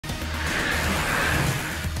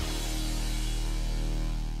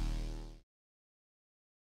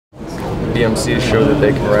TMCs show that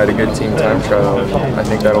they can ride a good team time trial, and I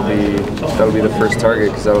think that'll be the first target,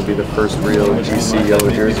 because that'll be the first real GC yellow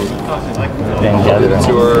jersey. The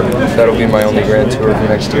tour, that'll be my only Grand Tour for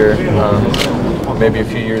next year. Maybe a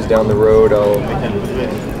few years down the road, I'll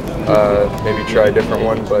maybe try a different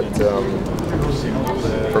one, but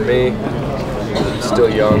for me, still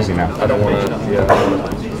young. I don't want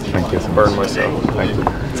to burn myself. Thank you.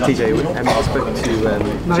 Teejay, I spoke to Jim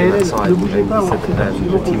outside, and he said that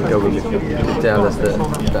the team going with Cadel as the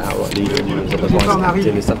outright leader and as vice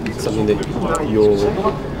captain. Is that something that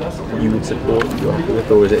you would support, you're happy with,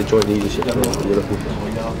 or is it a joint leadership that you're looking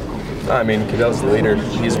for? I mean, Cadel's the leader.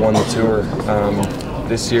 He's won the tour.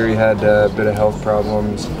 This year he had a bit of health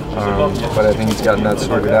problems, but I think he's gotten that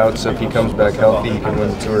sorted out. So if he comes back healthy, he can win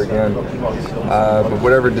the tour again. But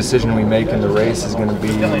whatever decision we make in the race is going to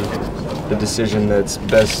be the decision that's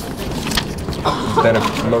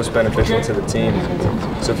most beneficial to the team.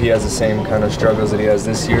 So if he has the same kind of struggles that he has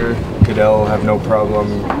this year, Cadel will have no problem,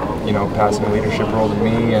 passing a leadership role to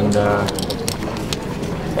me, and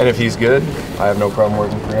if he's good, I have no problem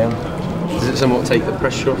working for him. Does it somewhat take the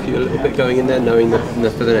pressure off you a little bit going in there, knowing that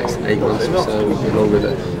for the next 8 months or so, longer,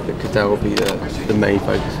 that Cadel will be the main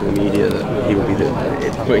focus for the media, that he will be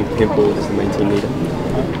putting him forward as the main team leader?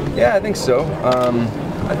 Yeah, I think so.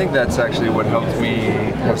 I think that's actually what helped me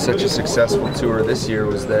have such a successful tour this year,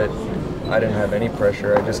 was that I didn't have any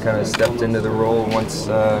pressure. I just kind of stepped into the role once,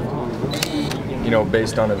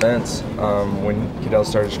 based on events. When Cadel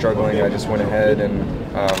started struggling, I just went ahead and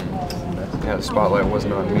the spotlight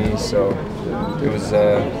wasn't on me, so it was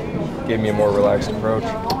gave me a more relaxed approach.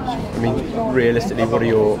 I mean, realistically, what are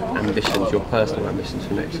your ambitions, your personal ambitions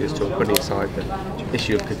for next year's tour, putting aside the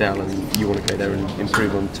issue of Cadel and you want to go there and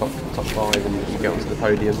improve on top 5 and get onto the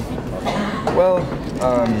podium? Well,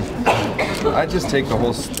 I just take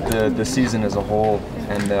the season as a whole,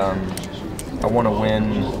 and I want to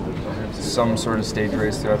win some sort of stage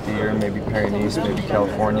race throughout the year, maybe Paris, maybe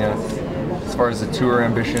California. As far as the tour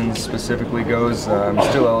ambitions specifically goes, I'm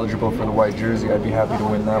still eligible for the white jersey. I'd be happy to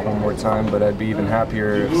win that one more time, but I'd be even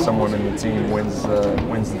happier if someone in the team wins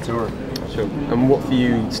the tour. Sure. And what for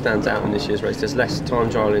you stands out in this year's race? There's less time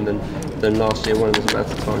trialling than last year. One of them's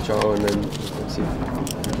a time trial, and then obviously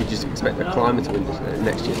you just expect the climber to win this,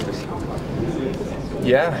 next year's race.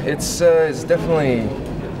 Yeah, it's definitely.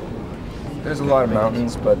 There's a lot of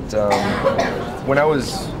mountains, but when I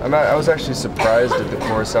was actually surprised at the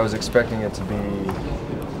course. I was expecting it to be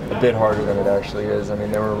a bit harder than it actually is. I mean,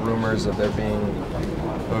 there were rumors of there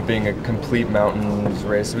being a complete mountains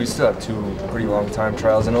race. We still have 2 pretty long time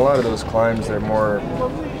trials, and a lot of those climbs, they're more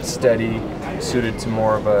steady, suited to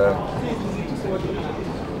more of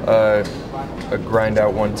a grind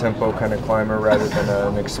out one tempo kind of climber rather than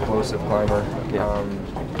an explosive climber.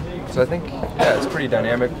 So I think, it's pretty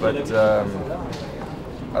dynamic, but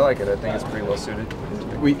I like it. I think it's pretty well suited.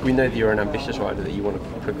 We know that you're an ambitious rider, that you want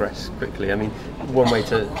to progress quickly. I mean, one way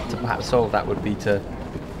to perhaps solve that would be to,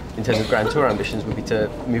 in terms of Grand Tour ambitions, would be to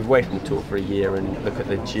move away from the Tour for a year and look at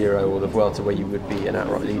the Giro or the Vuelta, where you would be an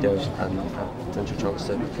outright leader and have potential chance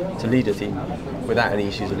to lead a team without any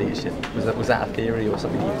issues of leadership. Was that a theory or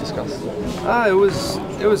something you've discussed?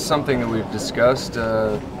 It was something that we've discussed,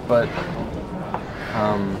 but.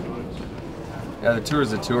 Yeah, the tour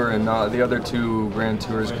is a tour, and the other 2 Grand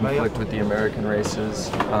Tours conflict with the American races.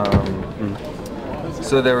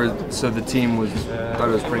 So the team thought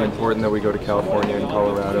it was pretty important that we go to California and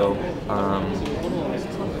Colorado,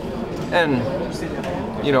 and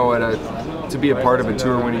to be a part of a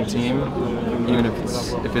tour-winning team, even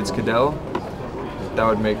if it's Cadel, that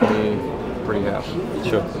would make me pretty happy.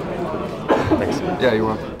 Sure. Thanks. Yeah, you're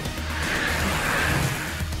welcome.